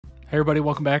Hey everybody,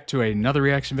 welcome back to another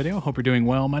reaction video. Hope you're doing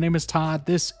well. My name is Todd.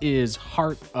 This is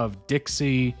Hart of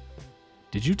Dixie.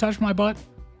 Did you touch my butt?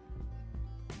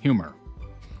 Humor.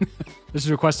 This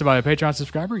is requested by a Patreon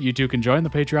subscriber. You too can join the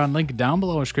Patreon. Link down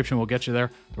below in the description will get you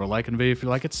there. Throw a like on the video if you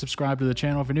like it. Subscribe to the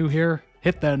channel if you're new here.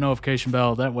 Hit that notification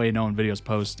bell. That way you know when videos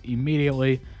post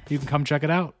immediately. You can come check it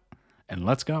out. And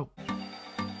let's go.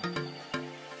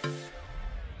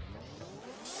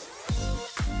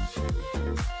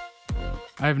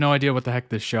 I have no idea what the heck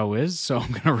this show is, so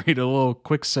I'm going to read a little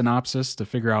quick synopsis to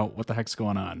figure out what the heck's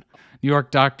going on. New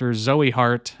York doctor Zoe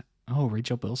Hart. Oh,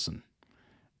 Rachel Bilson.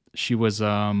 She was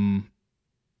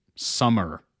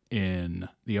Summer in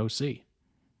the OC.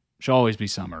 She'll always be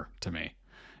Summer to me.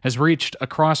 Has reached a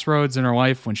crossroads in her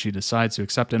life when she decides to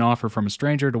accept an offer from a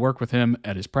stranger to work with him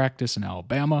at his practice in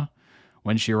Alabama.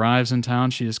 When she arrives in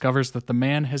town, she discovers that the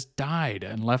man has died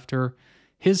and left her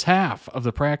his half of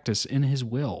the practice in his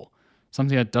will.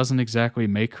 Something that doesn't exactly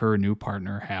make her new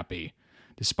partner happy.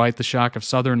 Despite the shock of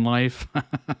Southern life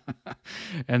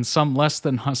and some less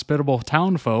than hospitable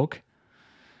townfolk,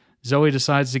 Zoe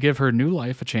decides to give her new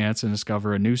life a chance and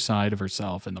discover a new side of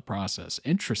herself in the process.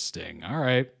 Interesting. All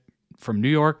right. From New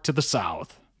York to the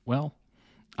South. Well,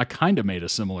 I kind of made a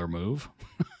similar move.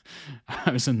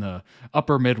 I was in the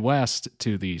upper Midwest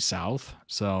to the South,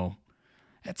 so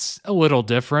it's a little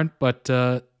different, but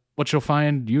what you'll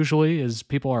find usually is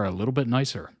people are a little bit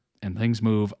nicer and things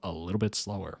move a little bit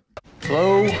slower.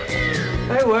 Hello?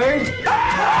 Hey, Wade.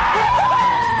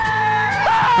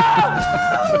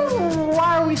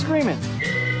 Why are we screaming?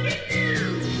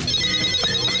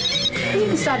 You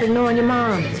can stop ignoring your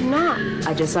mom. It's not.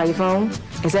 I just saw your phone.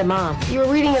 Is that Mom? You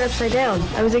were reading it upside down.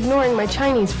 I was ignoring my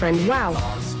Chinese friend. Wow.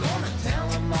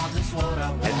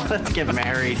 Let's get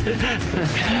married.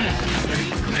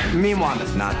 Me and Wanda,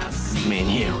 not me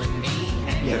and you.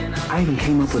 Yeah, I even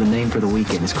came up with a name for the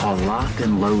weekend. It's called Locked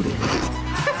and Loaded.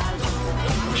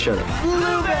 Shut up.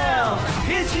 Bluebell,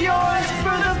 it's yours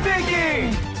for the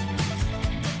picking!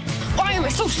 Why am I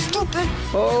so stupid?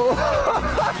 Oh!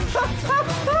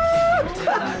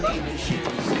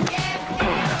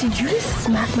 Did you just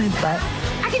smack my butt?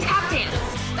 I can tap dance.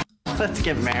 Let's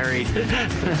get married.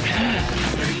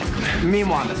 Me and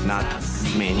Wanda, not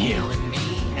me and you.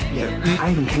 Yeah,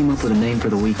 I even came up with a name for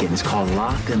the weekend. It's called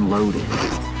Locked and Loaded.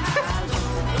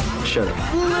 Shut up.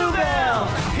 Bluebell,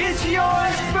 it's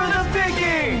yours for the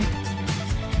picking!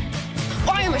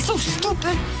 Why am I so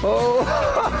stupid? Oh!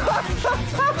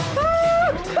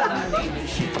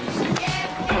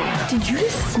 Did you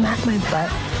just smack my butt?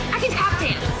 I can tap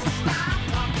dance.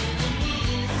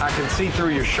 I can see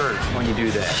through your shirt when you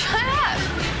do that. Shut up.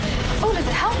 Oh, does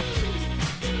it help?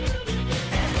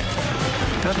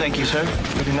 No, thank you, sir.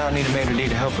 We do not need a maitre d'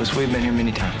 to help us. We've been here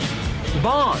many times.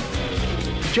 Bond!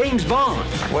 James Bond!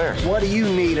 Where? What do you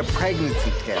need a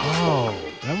pregnancy test? Oh,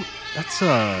 that's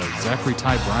Zachary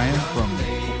Ty Bryan from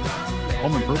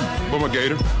Home Improvement. What about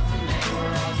Gator?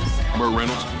 Burt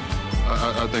Reynolds?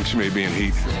 I think she may be in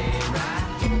Heat.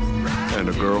 And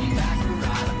a girl.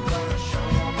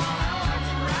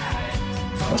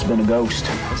 Must have been a ghost.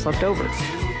 I slept over.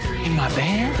 In my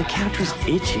bed? The couch was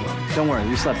itchy. Don't worry,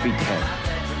 we slept feet to head.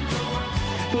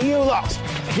 You lost.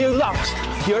 You lost.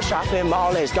 Your shopping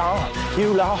mall is gone.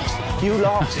 You lost. You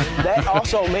lost. That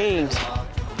also means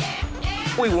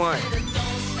we won. Oops.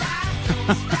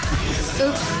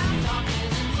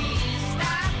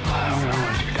 I don't know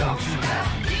what you're talking about.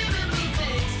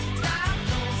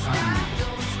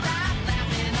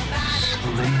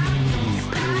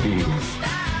 Sleepy.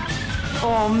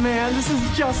 Oh man, this is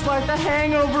just like The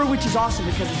Hangover, which is awesome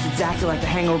because it's exactly like The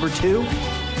Hangover 2.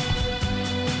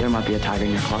 There might be a tiger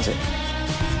in your closet.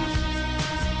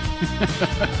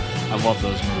 I love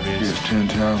those He movies. has 10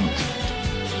 talents.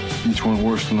 Each one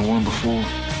worse than the one before.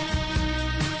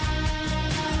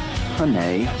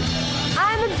 Honey.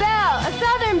 I'm a belle, a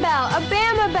Southern belle, a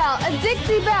Bama belle, a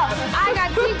Dixie belle. I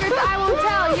got secrets I won't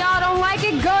tell. Y'all don't like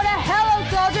it? Go to Hello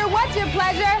Soldier. What's your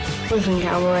pleasure? Listen,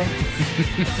 cowboy.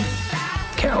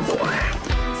 Cowboy.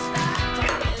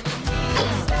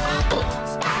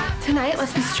 Tonight,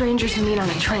 let's be strangers who meet on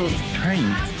a train.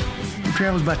 Train? Who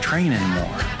travels by train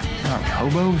anymore? Aren't we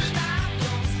hobos?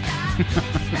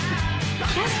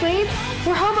 Yes, Wade.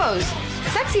 We're hobos.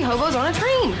 Sexy hobos on a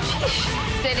train. Sheesh.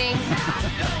 Sitting,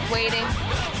 waiting,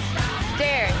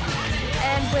 staring,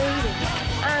 and waiting.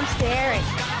 I'm staring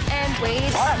and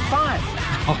waiting. All right, fine.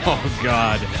 Oh,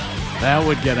 God. That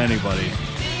would get anybody.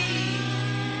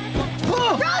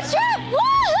 Road trip!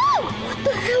 Woohoo! What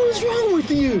the hell is wrong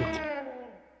with you?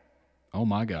 Oh,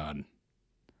 my God.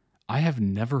 I have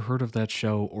never heard of that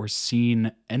show or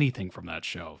seen anything from that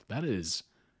show. That is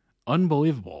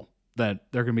unbelievable.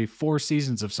 that there can be 4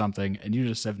 seasons of something and you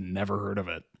just have never heard of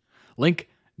it. Link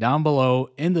down below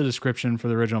in the description for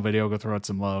the original video. Go throw it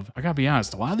some love. I gotta be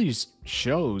honest, a lot of these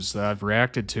shows that I've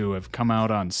reacted to have come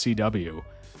out on CW.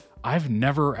 I've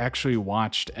never actually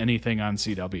watched anything on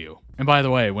CW. And by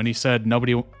the way, when he said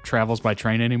nobody travels by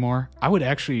train anymore, I would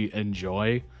actually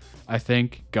enjoy, I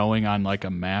think, going on like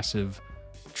a massive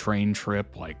train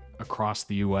trip like across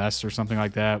the US or something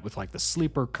like that with like the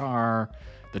sleeper car,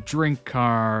 the drink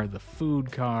car, the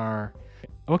food car.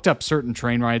 I looked up certain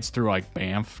train rides through like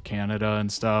Banff, Canada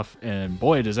and stuff, and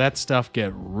boy, does that stuff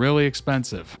get really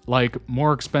expensive. Like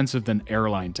more expensive than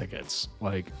airline tickets,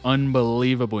 like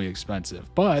unbelievably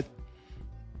expensive. But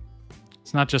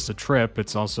it's not just a trip,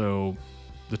 it's also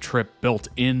the trip built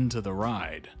into the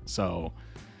ride. So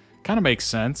kind of makes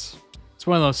sense. It's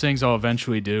one of those things I'll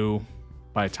eventually do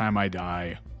by the time I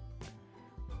die.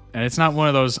 And it's not one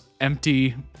of those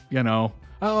empty, you know,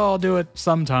 oh, I'll do it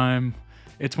sometime.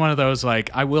 It's one of those like,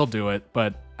 I will do it,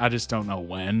 but I just don't know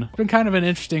when. It's been kind of an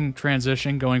interesting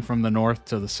transition going from the north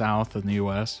to the south in the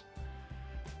US.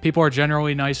 People are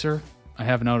generally nicer. I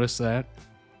have noticed that.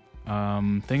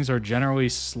 Things are generally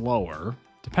slower,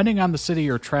 depending on the city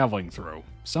you're traveling through.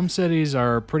 Some cities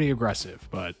are pretty aggressive,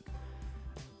 but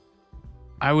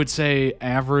I would say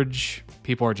average,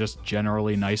 people are just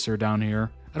generally nicer down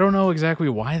here. I don't know exactly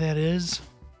why that is.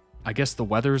 I guess the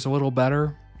weather's a little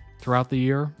better throughout the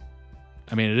year.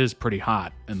 I mean, it is pretty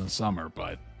hot in the summer,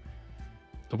 but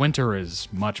the winter is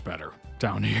much better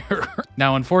down here.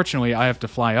 Now, unfortunately, I have to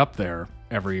fly up there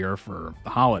every year for the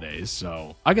holidays,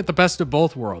 so I get the best of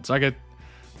both worlds. I get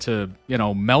to, you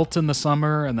know, melt in the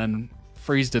summer and then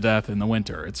freeze to death in the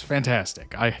winter. It's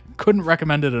fantastic. I couldn't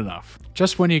recommend it enough.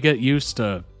 Just when you get used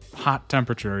to hot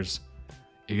temperatures,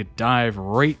 you could dive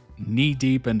right knee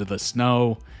deep into the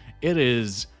snow. It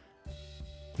is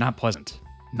not pleasant.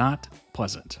 Not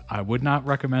pleasant. I would not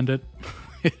recommend it.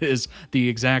 It is the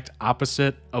exact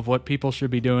opposite of what people should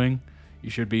be doing. You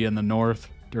should be in the north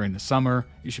during the summer.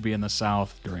 You should be in the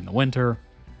south during the winter.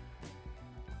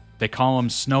 They call them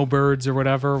snowbirds or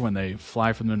whatever when they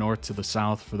fly from the north to the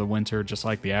south for the winter, just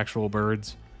like the actual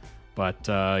birds. But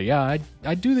yeah,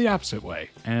 I do the opposite way,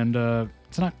 and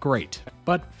it's not great.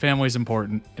 But family's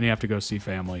important, and you have to go see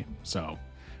family. So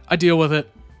I deal with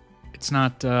it. It's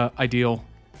not ideal,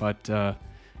 but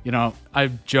you know, I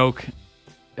joke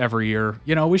every year,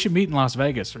 you know, we should meet in Las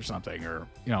Vegas or something, or,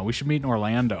 you know, we should meet in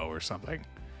Orlando or something.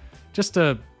 Just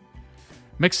to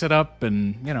mix it up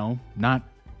and, you know, not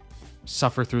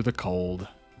suffer through the cold.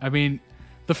 I mean,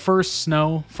 the first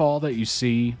snowfall that you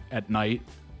see at night,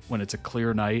 when it's a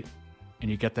clear night,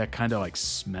 and you get that kind of like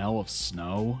smell of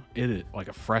snow, it is like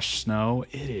a fresh snow,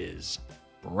 it is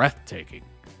breathtaking.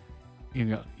 You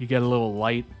know, you get a little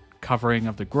light covering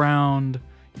of the ground.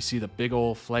 You see the big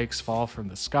old flakes fall from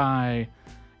the sky.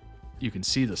 You can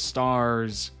see the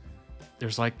stars.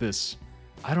 There's like this,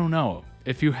 I don't know.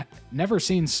 If you've never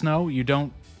seen snow, you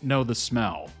don't know the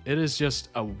smell. It is just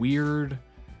a weird,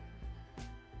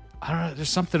 I don't know, there's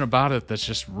something about it that's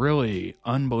just really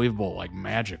unbelievable, like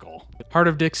magical. Heart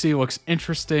of Dixie looks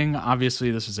interesting.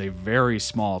 Obviously, this is a very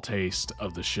small taste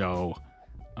of the show.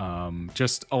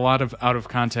 Just a lot of out of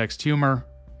context humor,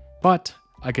 but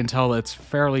I can tell it's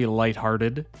fairly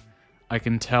lighthearted. I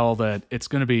can tell that it's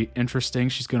going to be interesting.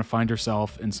 She's going to find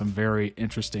herself in some very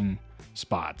interesting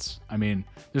spots. I mean,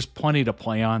 there's plenty to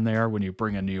play on there when you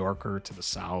bring a New Yorker to the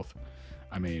South.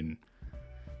 I mean,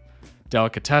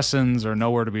 delicatessens are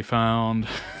nowhere to be found.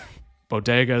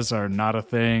 Bodegas are not a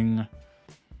thing.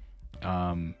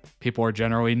 People are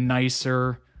generally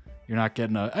nicer. You're not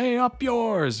getting a, hey, up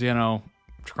yours, you know,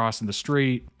 crossing the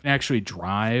street. You can actually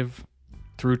drive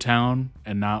through town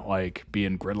and not like be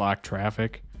in gridlock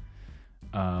traffic,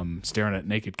 staring at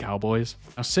naked cowboys.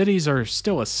 Now, cities are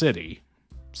still a city,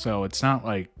 so it's not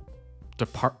like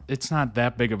it's not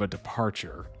that big of a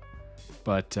departure,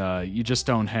 but you just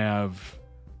don't have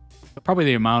probably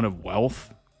the amount of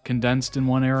wealth condensed in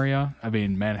one area. I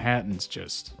mean, Manhattan's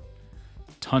just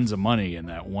tons of money in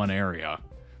that one area,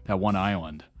 that one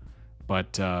island.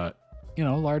 But, you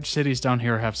know, large cities down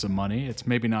here have some money. It's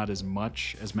maybe not as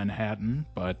much as Manhattan,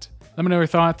 but let me know your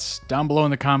thoughts down below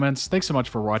in the comments. Thanks so much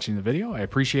for watching the video. I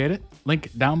appreciate it.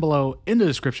 Link down below in the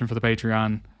description for the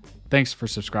Patreon. Thanks for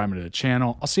subscribing to the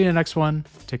channel. I'll see you in the next one.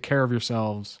 Take care of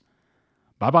yourselves.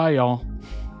 Bye-bye, y'all.